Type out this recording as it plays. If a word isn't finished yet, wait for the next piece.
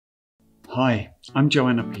Hi, I'm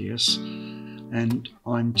Joanna Pierce, and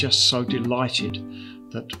I'm just so delighted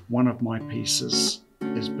that one of my pieces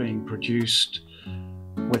is being produced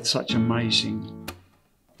with such amazing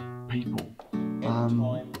people.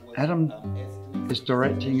 Adam is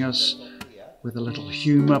directing us with a little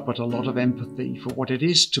humour but a lot of empathy for what it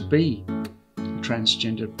is to be a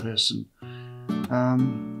transgendered person.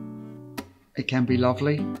 It can be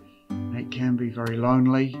lovely, it can be very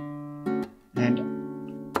lonely, and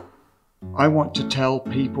I want to tell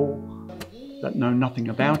people that know nothing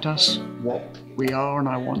about us what we are, and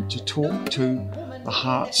I want to talk to the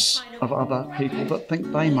hearts of other people that think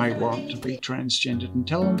they may want to be transgendered and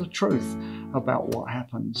tell them the truth about what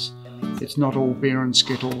happens. It's not all beer and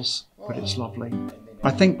skittles, but it's lovely.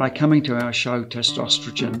 I think by coming to our show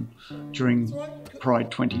Testostrogen during Pride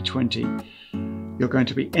 2020, you're going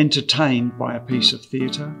to be entertained by a piece of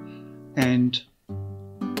theatre and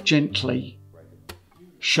gently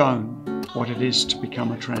shown what it is to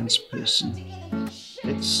become a trans person.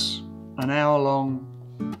 It's an hour-long,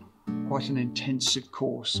 quite an intensive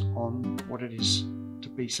course on what it is to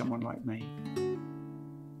be someone like me.